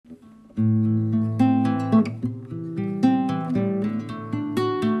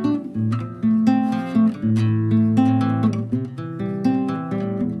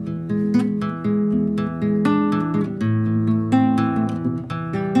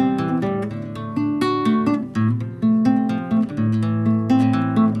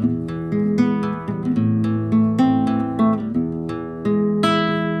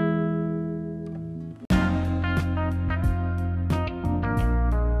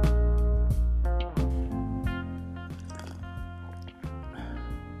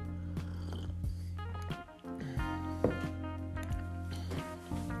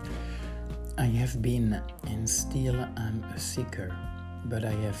I have been, and still am a seeker, but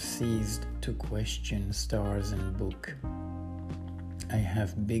I have ceased to question stars and book. I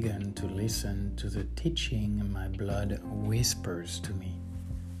have begun to listen to the teaching my blood whispers to me.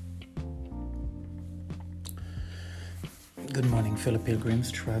 Good morning, fellow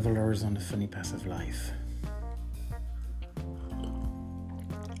pilgrims, travelers on the funny path of life.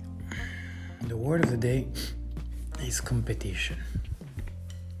 The word of the day is competition.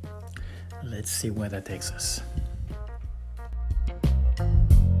 Let's see where that takes us.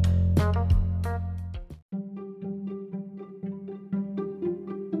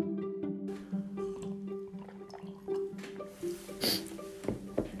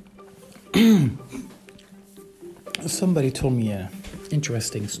 Somebody told me an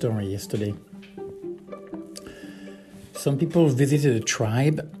interesting story yesterday. Some people visited a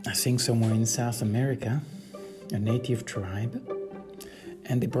tribe, I think somewhere in South America, a native tribe,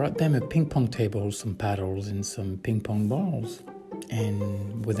 and they brought them a ping pong table, some paddles, and some ping pong balls,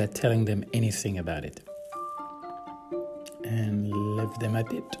 and without telling them anything about it, and left them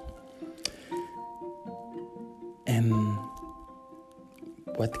at it. And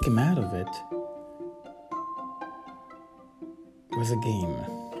what came out of it was a game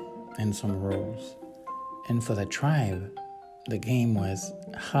and some rules. And for the tribe, the game was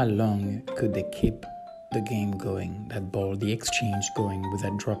how long could they keep the game going, that ball, the exchange going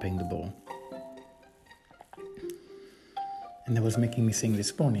without dropping the ball. And that was making me think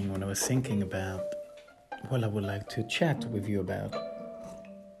this morning when I was thinking about what I would like to chat with you about.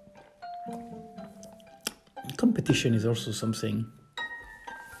 Competition is also something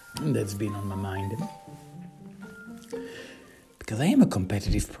that's been on my mind. Because I am a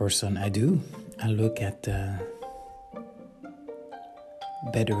competitive person, I look at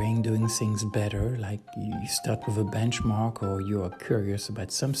bettering, doing things better, like you start with a benchmark, or you are curious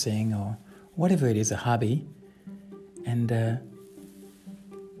about something, or whatever it is, a hobby. And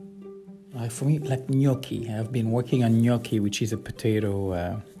for me, like gnocchi, I've been working on gnocchi, which is a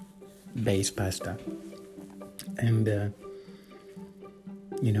potato based pasta. And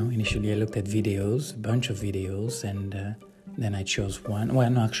initially I looked at videos, a bunch of videos, and then I chose one.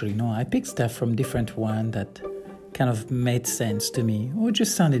 I picked stuff from different ones that kind of made sense to me, or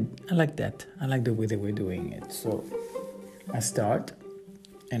just sounded, I like that. I like the way they were doing it. So I start,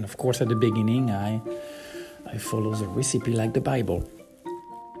 and of course at the beginning I follow the recipe like the Bible,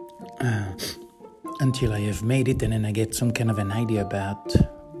 until I have made it, and then I get some kind of an idea about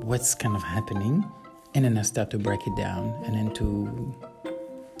what's kind of happening, and then I start to break it down, and then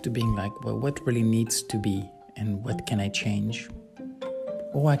to being like, well, what really needs to be, and what can I change?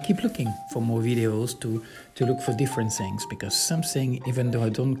 Or I keep looking for more videos to look for different things, because something, even though I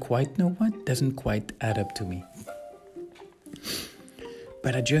don't quite know what, doesn't quite add up to me.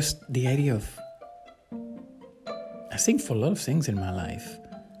 But the idea of, I think for a lot of things in my life,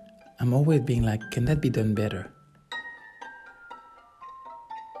 I'm always being like, can that be done better?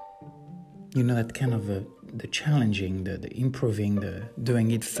 That kind of the challenging, the improving, the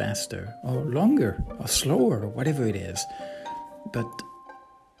doing it faster or longer or slower or whatever it is. But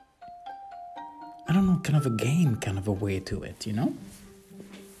I don't know, kind of a game, kind of a way to it,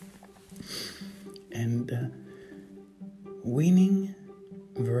 And winning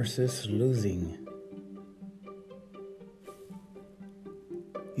versus losing.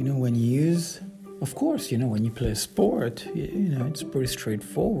 When you use, of course, when you play a sport, it's pretty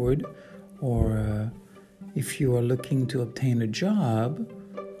straightforward. Or if you are looking to obtain a job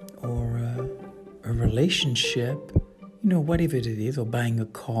or a relationship, whatever it is, or buying a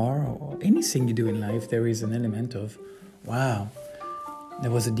car or anything you do in life, there is an element of, wow,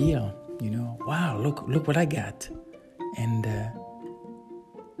 there was a deal, wow, look what I got. And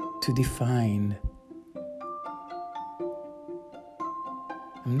to define,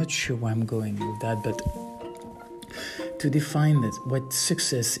 I'm not sure where I'm going with that, but to define that, what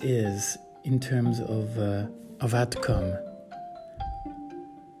success is in terms of outcome.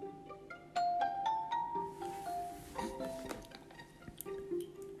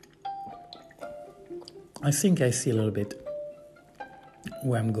 I think I see a little bit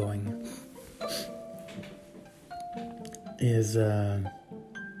where I'm going. Is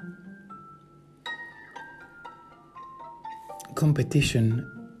competition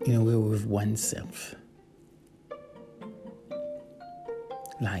in a way with oneself.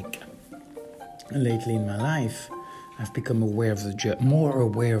 Like lately in my life, I've become more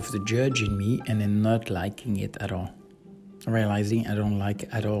aware of the judge in me, and then not liking it at all. Realizing I don't like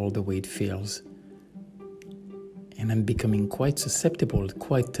at all the way it feels. And I'm becoming quite susceptible,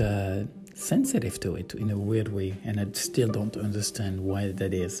 quite sensitive to it in a weird way, and I still don't understand why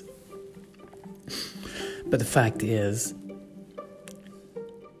that is. But the fact is,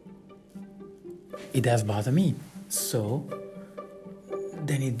 it does bother me. So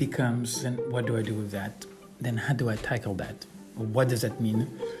then it becomes, then what do I do with that? Then how do I tackle that? What does that mean?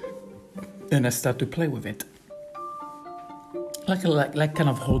 Then I start to play with it. Like kind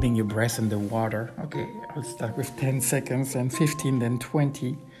of holding your breath in the water. Okay, I'll start with 10 seconds, and 15, then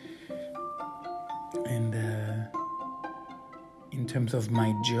 20. And in terms of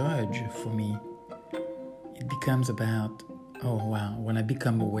my judge, for me, it becomes about, oh wow, when I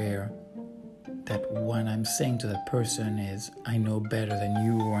become aware that what I'm saying to that person is, I know better than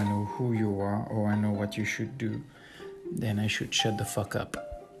you, or I know who you are, or I know what you should do, then I should shut the fuck up.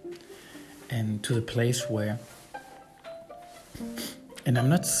 And to the place where, and I'm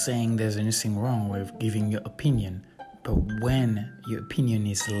not saying there's anything wrong with giving your opinion, but when your opinion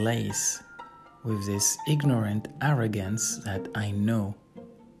is laced with this ignorant arrogance that I know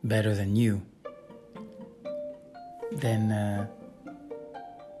better than you, then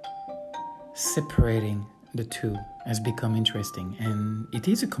separating the two has become interesting, and it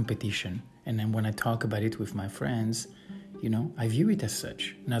is a competition. And then when I talk about it with my friends, I view it as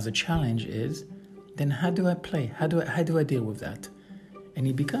such. Now the challenge is, then how do I play? How do I deal with that? And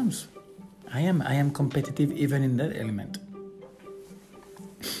it becomes, I am competitive even in that element.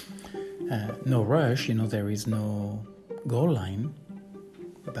 No rush, there is no goal line,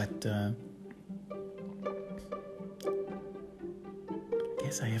 but I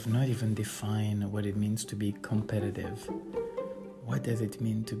guess I have not even defined what it means to be competitive. What does it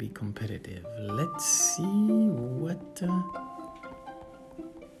mean to be competitive? Let's see what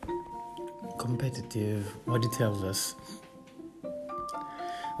competitive, what it tells us.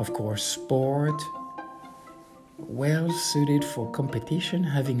 Of course, sport, well suited for competition,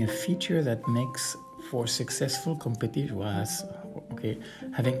 having a feature that makes for successful competition. Well, that's, okay,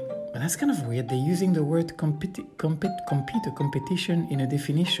 but that's kind of weird. They're using the word compete or competition in a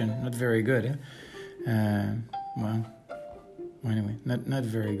definition. Not very good. Well, anyway, not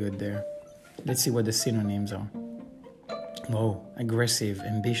very good there. Let's see what the synonyms are. Oh, aggressive,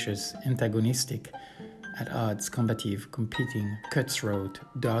 ambitious, antagonistic, at odds, combative, competing, cutthroat,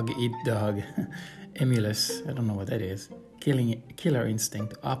 dog eat dog, emulous, I don't know what that is, killer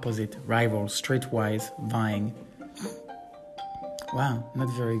instinct, opposite, rival, streetwise, vying. Wow, not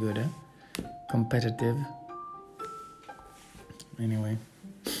very good, Competitive. Anyway,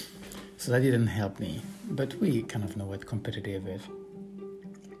 so that didn't help me, but we kind of know what competitive is.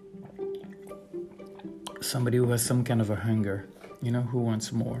 Somebody who has some kind of a hunger, who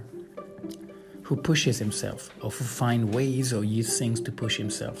wants more, who pushes himself, or who finds ways or use things to push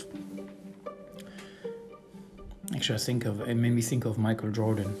himself. Actually, it made me think of Michael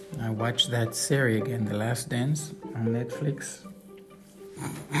Jordan. I watched that series again, The Last Dance, on Netflix.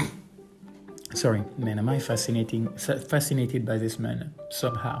 Sorry, man, am I fascinated by this man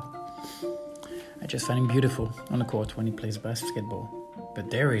somehow. I just find him beautiful on the court when he plays basketball. But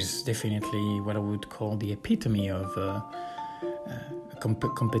there is definitely what I would call the epitome of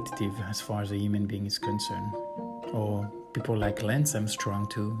competitive as far as a human being is concerned. Or people like Lance Armstrong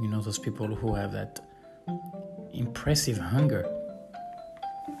too, those people who have that impressive hunger.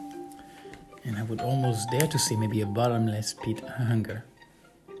 And I would almost dare to say maybe a bottomless pit hunger.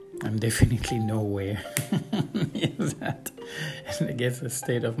 I'm definitely nowhere near that. And I guess the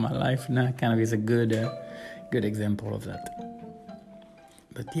state of my life now kind of is a good example of that.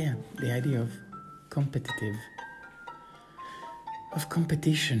 But yeah, the idea of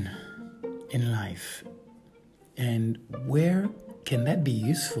competition in life, and where can that be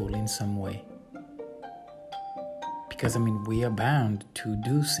useful in some way? Because we are bound to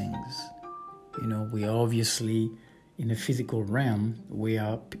do things. We are obviously in the physical realm. We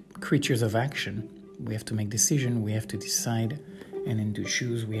are creatures of action. We have to make decisions. We have to decide, and then to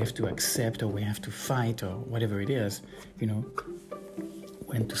choose. We have to accept, or we have to fight, or whatever it is.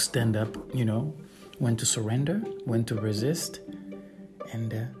 When to stand up, when to surrender, when to resist,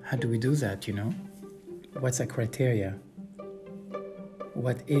 and how do we do that, What's our criteria?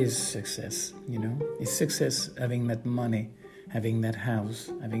 what is success, Is success having that money, having that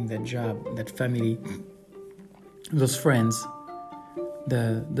house, having that job, that family, those friends,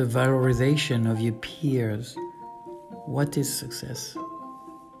 the valorization of your peers? What is success?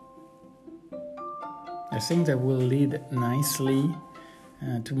 I think that will lead nicely.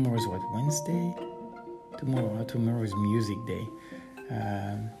 Tomorrow is what, Wednesday? Tomorrow is music day.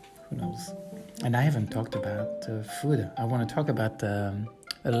 Who knows? And I haven't talked about food. I want to talk about a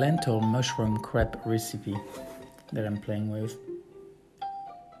lentil mushroom crepe recipe that I'm playing with.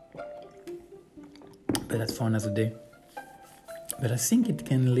 But that's for another day. But I think it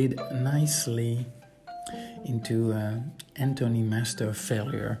can lead nicely into Anthony Master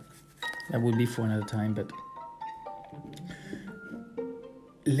failure. That would be for another time, but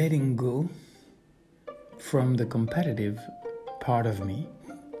letting go from the competitive part of me,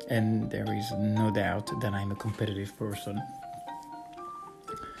 and there is no doubt that I'm a competitive person.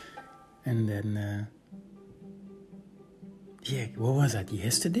 And then, what was that,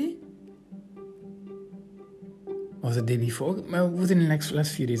 yesterday? Or the day before? Well, within the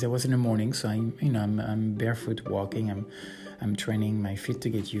last few days, I was in the morning, so I'm barefoot walking. I'm training my feet to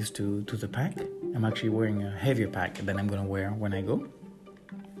get used to the pack. I'm actually wearing a heavier pack than I'm going to wear when I go.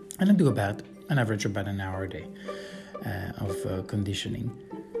 And I do about an average about an hour a day of conditioning.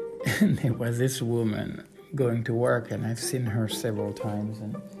 And there was this woman going to work, and I've seen her several times,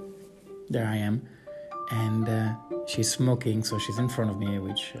 and there I am. And she's smoking, so she's in front of me,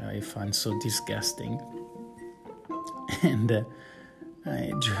 which I find so disgusting. And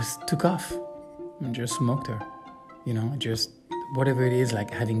I just took off and just smoked her. Just whatever it is,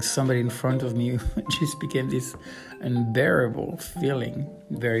 like having somebody in front of me, just became this unbearable feeling.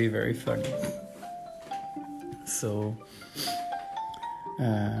 Very, very funny. So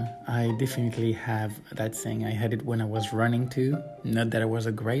I definitely have that thing. I had it when I was running too. Not that I was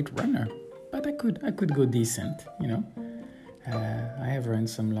a great runner, but I could go decent, I have run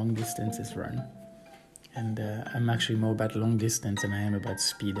some long distances run. And I'm actually more about long distance than I am about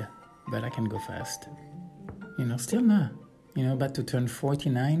speed. But I can go fast. Still not. About to turn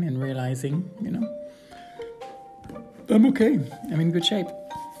 49 and realizing, I'm okay. I'm in good shape.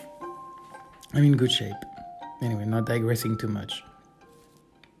 Anyway, not digressing too much.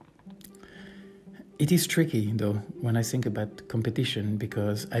 It is tricky, though, when I think about competition,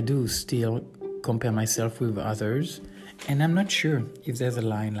 because I do still compare myself with others. And I'm not sure if there's a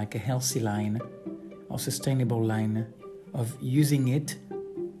line, like a healthy line, or sustainable line of using it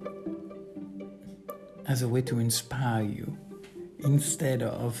as a way to inspire you instead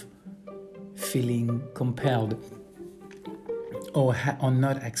of feeling compelled or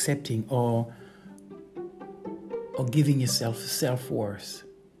not accepting or giving yourself self-worth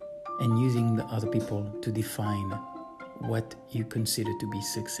and using the other people to define what you consider to be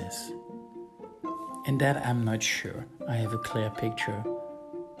success. And that I'm not sure I have a clear picture.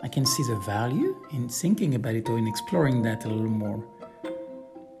 I can see the value in thinking about it or in exploring that a little more.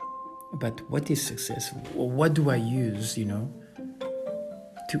 But what is success? What do I use,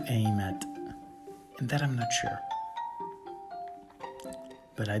 to aim at? And that I'm not sure.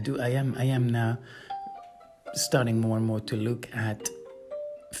 But I am now starting more and more to look at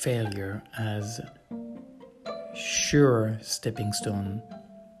failure as sure stepping stone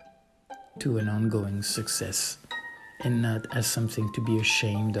to an ongoing success, and not as something to be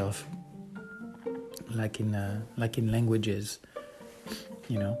ashamed of, like in languages,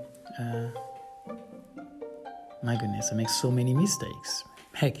 my goodness, I make so many mistakes.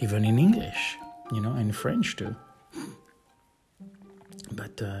 Heck, even in English, and French too.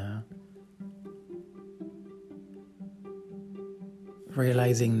 But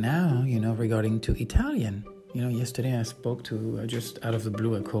realizing now, regarding to Italian, yesterday I spoke to, just out of the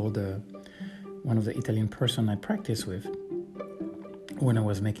blue, I called one of the Italian person I practice with when I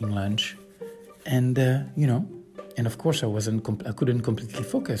was making lunch. And, and of course I couldn't completely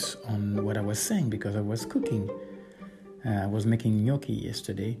focus on what I was saying because I was cooking. I was making gnocchi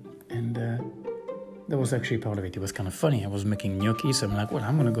yesterday, and that was actually part of it. It was kind of funny. I was making gnocchi, so I'm like, well,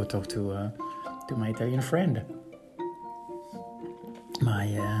 I'm going to go talk to my Italian friend.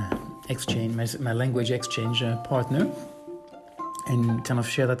 My language exchange partner, and kind of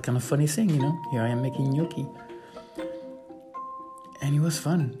share that kind of funny thing, Here I am making gnocchi. And it was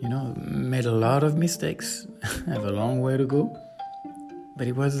fun, made a lot of mistakes. I have a long way to go. But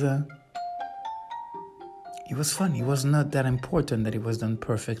it was fun. It was not that important that it was done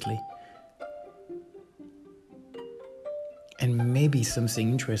perfectly. And maybe something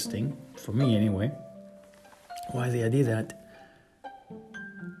interesting, for me anyway, was the idea that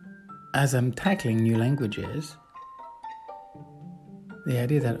as I'm tackling new languages, the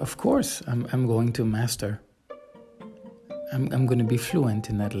idea that, of course, I'm going to master. I'm going to be fluent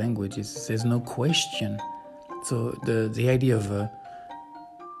in that language. There's no question. So the idea of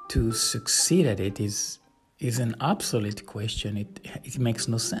to succeed at it is an obsolete question. It makes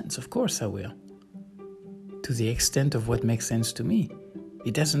no sense. Of course I will. To the extent of what makes sense to me.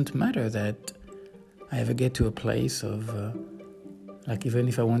 It doesn't matter that I ever get to a place of, like even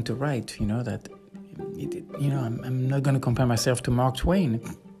if I want to write, that, I'm not going to compare myself to Mark Twain.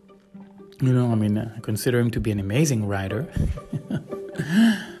 I consider him to be an amazing writer.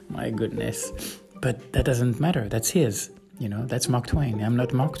 My goodness. But that doesn't matter. That's his. That's Mark Twain. I'm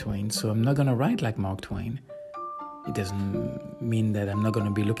not Mark Twain, so I'm not going to write like Mark Twain. It doesn't mean that I'm not going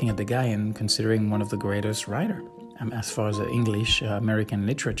to be looking at the guy and considering one of the greatest writers. As far as English, American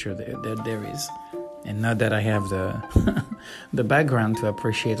literature there is. And not that I have the the background to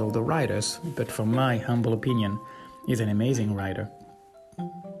appreciate all the writers, but from my humble opinion, he's an amazing writer.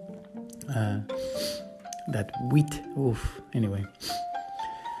 That wit, anyway.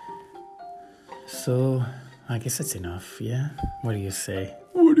 So, I guess that's enough, yeah? What do you say?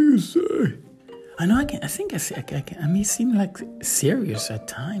 I know I may seem like serious at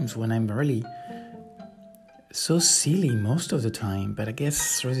times when I'm really so silly most of the time, but I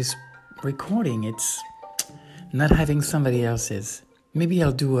guess through this recording, it's not having somebody else's. Maybe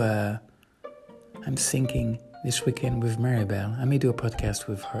I'll do I'm thinking this weekend with Maribel. I may do a podcast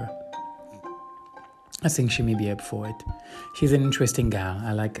with her. I think she may be up for it. She's an interesting gal.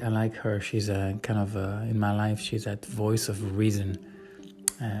 I like her. She's kind of in my life. She's that voice of reason,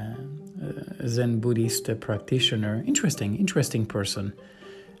 Zen Buddhist practitioner. Interesting person.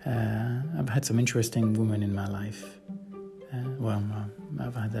 I've had some interesting women in my life.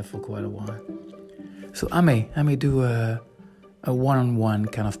 I've had that for quite a while. So I may do a one-on-one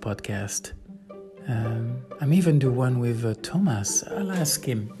kind of podcast. I may even do one with Thomas. I'll ask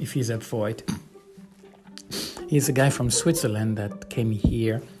him if he's up for it. He's a guy from Switzerland that came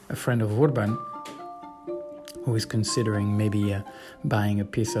here, a friend of Urban, who is considering maybe buying a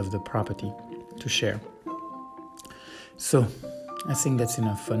piece of the property to share. So I think that's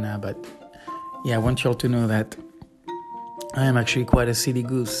enough for now, but yeah, I want you all to know that I am actually quite a silly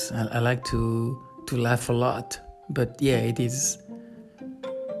goose. I like to laugh a lot, but yeah, it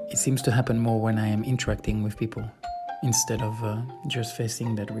seems to happen more when I am interacting with people instead of just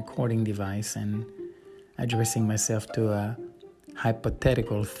facing that recording device and addressing myself to a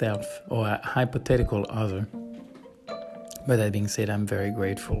hypothetical self or a hypothetical other. But that being said, I'm very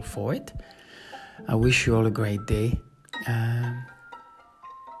grateful for it. I wish you all a great day. A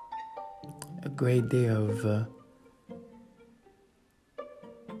great day of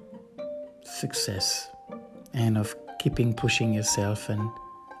success and of keeping pushing yourself and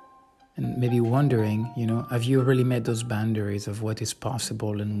maybe wondering, have you really met those boundaries of what is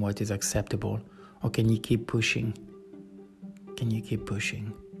possible and what is acceptable? Or can you keep pushing? Can you keep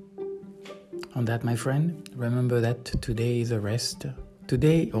pushing? On that, my friend, remember that today is a rest.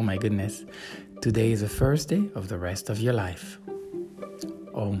 Today, oh my goodness, today is the first day of the rest of your life.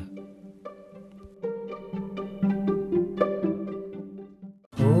 Om.